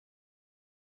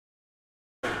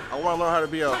I want to learn how to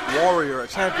be a warrior, a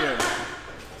champion.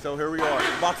 So here we are,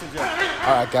 boxing gym.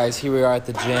 All right, guys, here we are at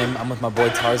the gym. I'm with my boy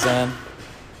Tarzann.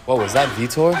 What was that,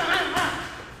 Vitor?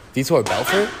 Vitor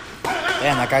Belfort?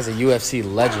 Damn, that guy's a UFC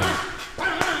legend.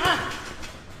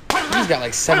 He's got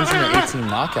like 17 or 18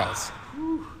 knockouts.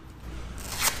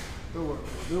 Do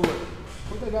it.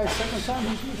 What that guy's second time?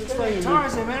 He's playing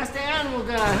Tarzann, man, that's the animal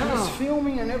guy, huh? He's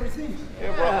filming and everything.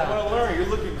 Yeah, bro, I want to learn. You're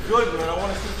looking good, man. I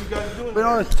want to see what you guys are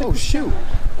doing. Oh, shoot.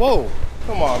 Whoa.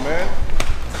 Come on, man.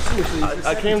 Seriously,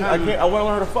 I want to learn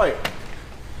how to fight.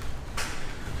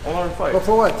 I want to learn to fight. But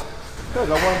for what? Because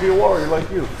I want to be a warrior like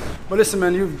you. But listen,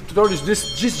 man, you told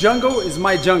this jungle is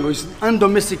my jungle. It's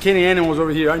undomesticated animals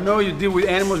over here. I know you deal with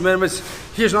animals, man, but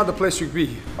here's not the place you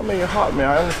be. I mean, you're hot, man.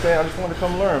 I understand. I just want to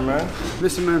come learn, man.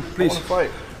 Listen, man, please. I want to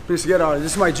fight. Please get out.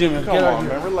 This is my gym, man. Come Get out on,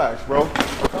 here. man. Relax, bro.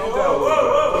 Calm down a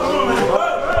little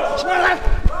bit.